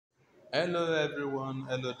Hello everyone,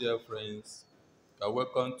 hello dear friends.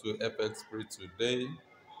 Welcome to FX Pre today.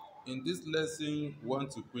 In this lesson, we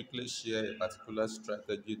want to quickly share a particular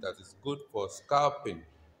strategy that is good for scalping,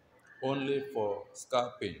 only for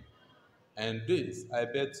scalping. And this, I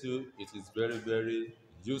bet you, it is very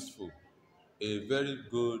useful, a very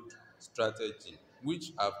good strategy,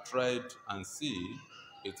 which I've tried and see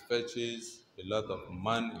it fetches a lot of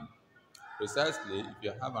money. Precisely, if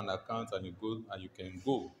you have an account and you can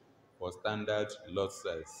go for standard lot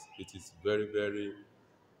size, it is very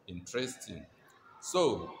interesting.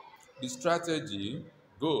 So the strategy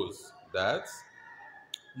goes that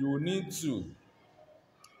you need to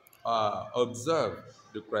observe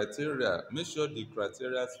the criteria, make sure the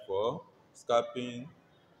criteria for scalping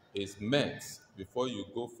is met before you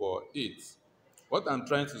go for it. What I'm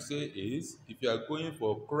trying to say is, if you are going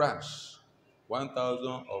for crash 1000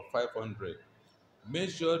 or 500, make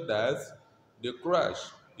sure that the crash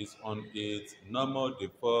is on its normal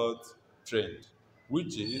default trend,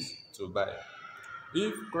 which is to buy.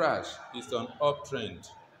 If crash is on uptrend,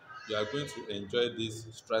 you are going to enjoy this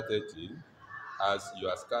strategy as you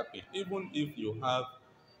are scalping. Even if you have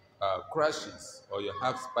crashes or you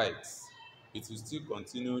have spikes, it will still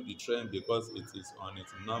continue the trend because it is on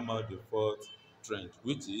its normal default trend,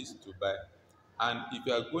 which is to buy. And if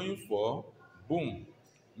you are going for boom,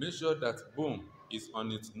 make sure that boom is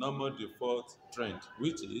on its normal default trend,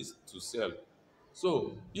 which is to sell.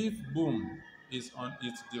 So if boom is on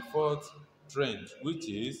its default trend, which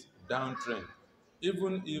is downtrend,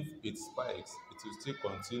 even if it spikes, it will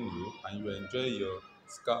still continue and you enjoy your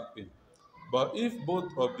scalping. But if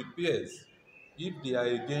both of the pairs, if they are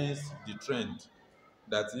against the trend,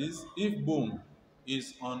 that is, if boom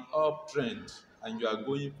is on uptrend and you are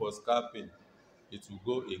going for scalping, it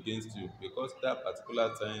will go against you because that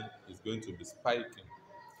particular time is going to be spiking.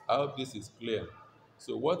 I hope this is clear.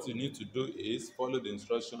 So what you need to do is follow the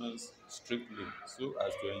instructions strictly so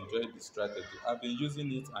as to enjoy the strategy. I've been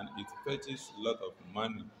using it and it fetches a lot of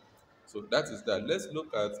money. So that is that. Let's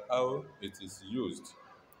look at how it is used.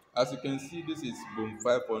 As you can see, this is boom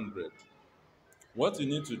 500. What you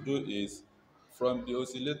need to do is, from the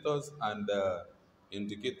oscillators and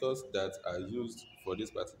indicators that are used for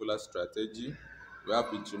this particular strategy, we have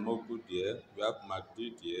Ichimoku there, we have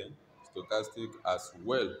MACD there, stochastic as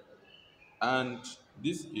well. And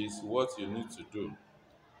this is what you need to do.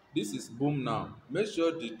 This is boom now. Make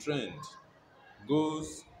sure the trend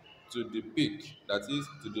goes to the peak, that is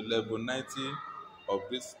to the level 90 of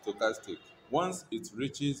this stochastic. Once it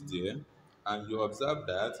reaches there and you observe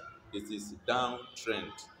that it is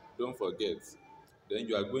downtrend, don't forget, then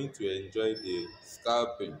you are going to enjoy the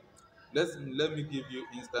scalping. Let me give you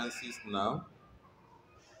instances now.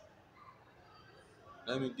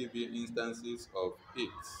 Let me give you instances of it.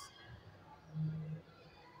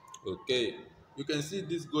 Okay, you can see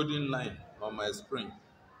this golden line on my screen.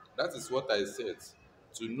 That is what I set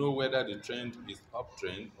to know whether the trend is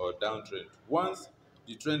uptrend or downtrend. Once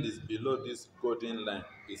the trend is below this golden line,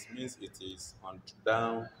 it means it is on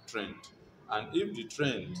downtrend. And if the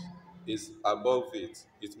trend is above it,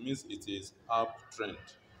 it means it is uptrend.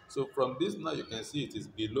 So from this now you can see it is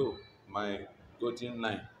below my golden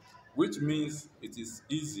line, which means it is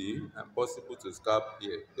easy and possible to scalp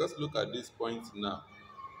here. Just look at this point now.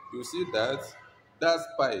 You see that that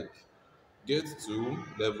spike gets to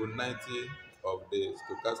level 90 of the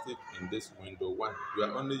stochastic in this window 1. We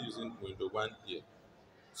are only using window 1 here.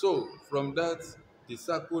 So from that, the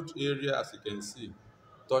circled area, as you can see,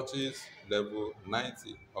 touches level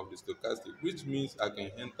 90 of the stochastic, which means I can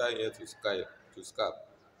enter here to scalp.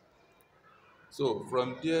 So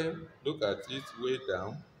from there, look at it way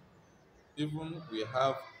down. Even we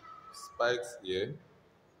have spikes here,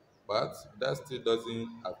 but that still doesn't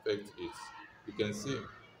affect it. You can see,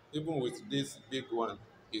 even with this big one,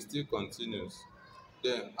 it still continues.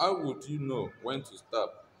 Then how would you know when to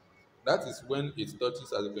stop? That is when it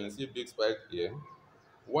touches, as you can see, big spike here.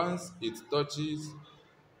 Once it touches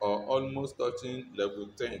or almost touching level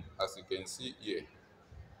 10, as you can see here,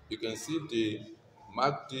 you can see the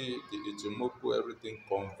MACD, the Ichimoku, everything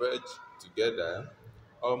converge together,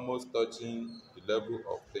 almost touching the level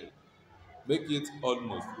of 10. Make it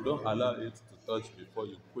almost. You don't allow it to touch before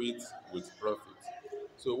you quit with profit.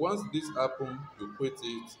 So once this happens, you quit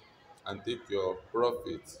it and take your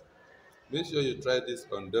profit. Make sure you try this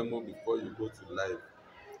on demo before you go to live.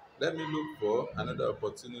 Let me look for another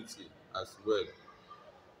opportunity as well.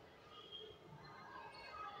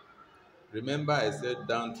 Remember I said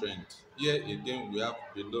downtrend. Here again we have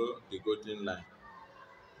below the golden line.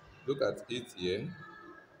 Look at it here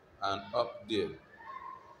and up there.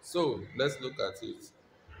 So let's look at it.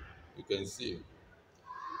 You can see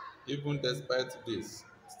Even despite this,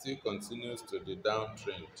 still continues to the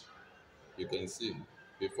downtrend. You can see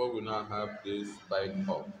before we now have this spike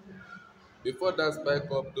up. Before that spike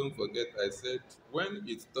up, don't forget I said when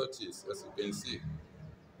it touches, as you can see,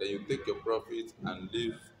 then you take your profit and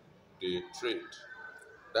leave the trade.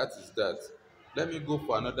 That is that. Let me go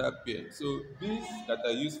for another pair. So this that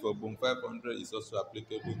I use for boom 500 is also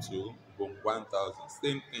applicable to boom 1000.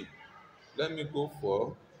 Same thing. Let me go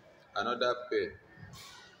for another pair,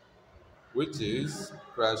 which is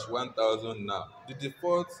crash 1000 now. The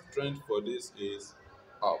default trend for this is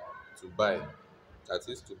up, to buy. That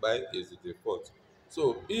is, to buy is the default.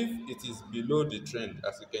 So if it is below the trend,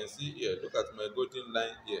 as you can see here, look at my golden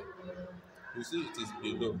line here. You see it is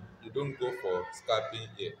below. You don't go for scalping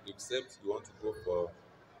here, except you want to go for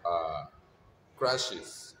uh,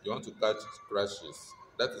 crashes. You want to catch crashes.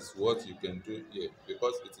 That is what you can do here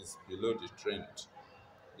because it is below the trend,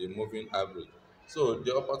 the moving average. So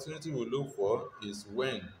the opportunity we look for is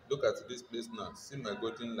when, look at this place now, see my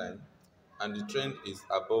golden line, and the trend is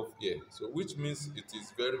above here. So which means it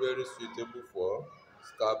is very, very suitable for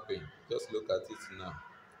scalping. Just look at it now.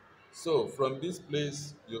 So from this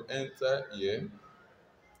place, you enter here,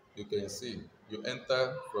 you can see, you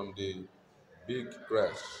enter from the big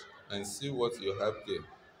crash and see what you have there.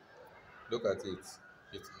 Look at it.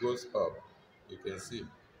 It goes up. You can see.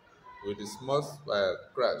 With the small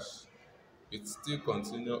crash, it still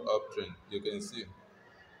continue uptrend. You can see.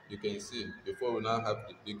 You can see before we now have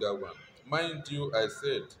the bigger one. Mind you, I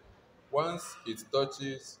said once it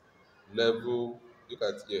touches level, look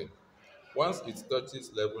at here. Once it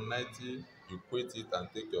touches level 90, you quit it and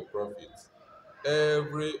take your profit.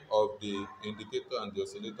 Every of the indicator and the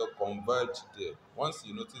oscillator converge there. Once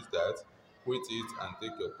you notice that, quit it and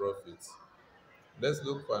take your profit. Let's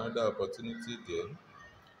look for another opportunity there.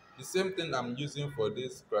 The same thing I'm using for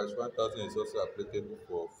this crash 1000 is also applicable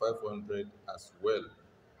for 500 as well.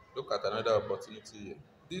 Look at another opportunity here.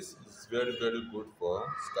 This is very, very good for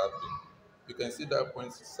scalping. You can see that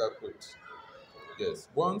point circled. Yes,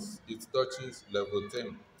 once it touches level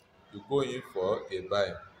 10, you go in for a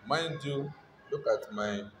buy. Mind you, look at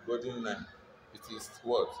my golden line. It is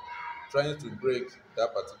what? Trying to break that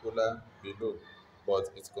particular below, but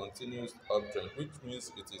it continues uptrend, which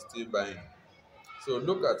means it is still buying. So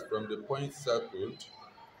look at from the point circled,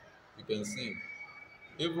 you can see,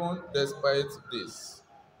 even despite this,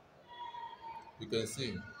 you can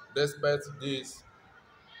see, despite this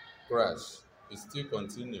crash, it still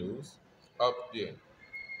continues up there.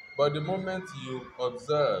 But the moment you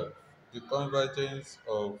observe the convergence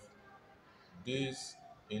of these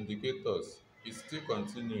indicators, it's still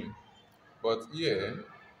continuing. But here,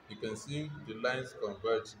 you can see the lines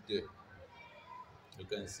converge there. You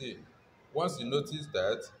can see. Once you notice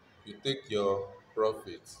that, you take your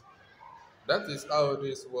profit. That is how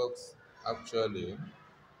this works actually.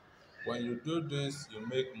 When you do this, you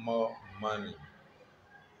make more money.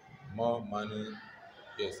 More money.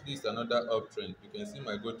 Yes, this is another uptrend. You can see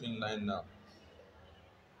my golden line now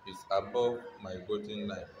is above my golden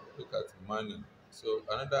line. Look at money. So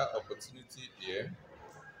another opportunity here,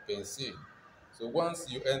 you can see. So once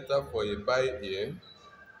you enter for a buy here,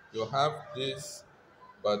 you have this,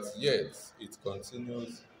 but yet it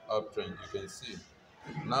continues uptrend. You can see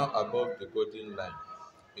now above the golden line.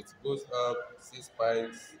 It goes up, see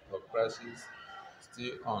spikes or crashes,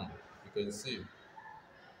 still on. You can see.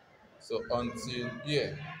 So until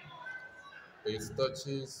here, it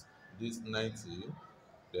touches this 90,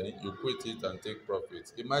 then you quit it and take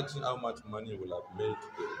profit. Imagine how much money you will have made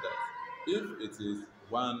with that if it is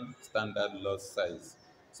one standard lot size.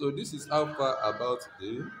 So this is how far about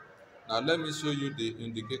the. Now let me show you the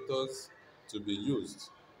indicators to be used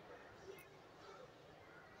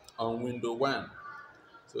on window one.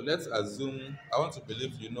 So let's assume, I want to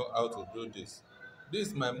believe you know how to do this. This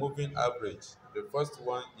is my moving average, the first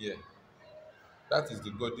one here. That is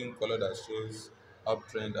the golden color that shows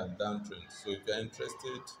uptrend and downtrend. So if you're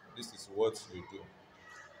interested, this is what you do.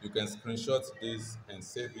 You can screenshot this and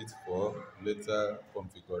save it for later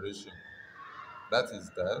configuration. That is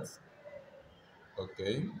that.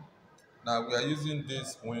 Okay. Now we are using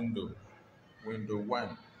this window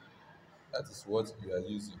one. That is what we are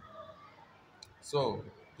using. So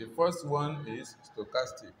the first one is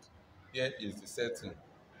stochastic. Here is the setting.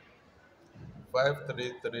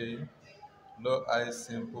 533, low I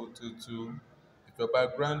simple 22. If your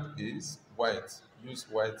background is white, use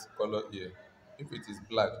white color here. If it is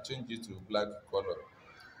black, change it to black color.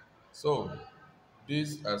 So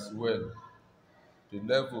this as well, the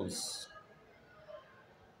levels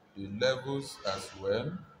as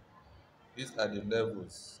well. These are the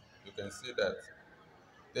levels. You can see that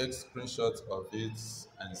take screenshots of it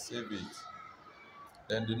and save it.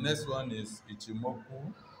 Then the next one is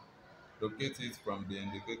Ichimoku. Locate it from the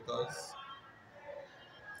indicators.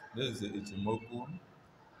 This is the Ichimoku.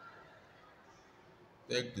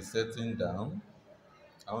 Take the setting down.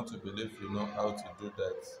 I want to believe you know how to do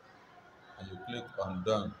that. And you click on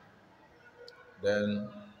done. Then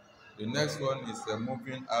the next one is a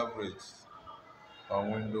moving average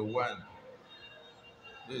on window 1.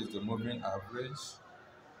 This is the moving average.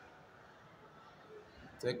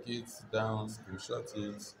 Take it down, screenshot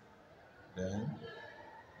it. Then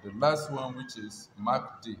the last one, which is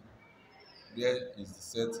mark D. There is the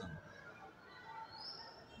setting.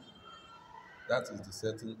 That is the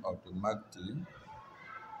setting of the mark D.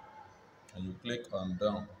 And you click on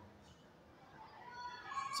done.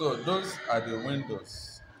 So those are the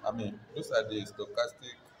windows. Those are the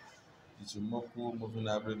stochastic Ichimoku moving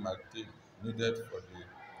average mark D needed for the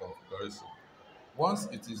configuration. Once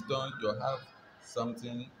it is done, you'll have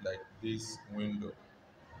something like this window.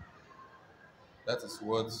 That is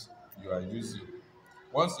what you are using.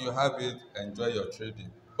 Once you have it, enjoy your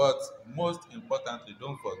trading. But most importantly,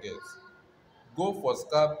 don't forget, go for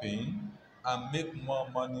scalping and make more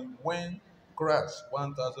money when crash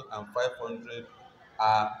 1,500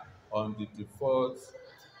 are on the default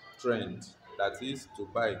trend. That is to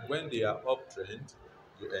buy. When they are uptrend,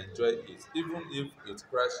 you enjoy it. Even if it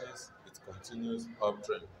crashes, it continues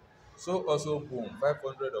uptrend. So also boom,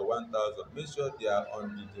 500 or 1,000. Make sure they are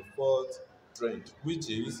on the default trend, which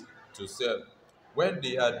is to sell. When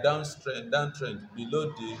they are downtrend below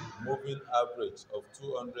the moving average of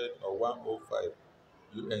 200 or 105,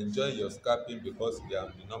 you enjoy your scalping because they are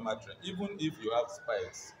on the normal trend. Even if you have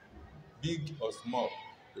spikes, big or small,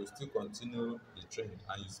 you still continue the trend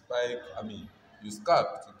and you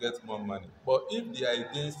scalp to get more money. But if they are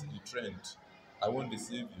against the trend, I won't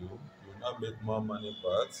deceive you, you will not make more money,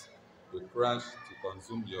 but you crash to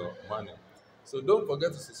consume your money. So don't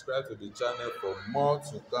forget to subscribe to the channel for more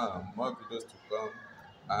to come, more videos to come,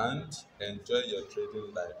 and enjoy your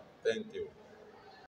trading life. Thank you.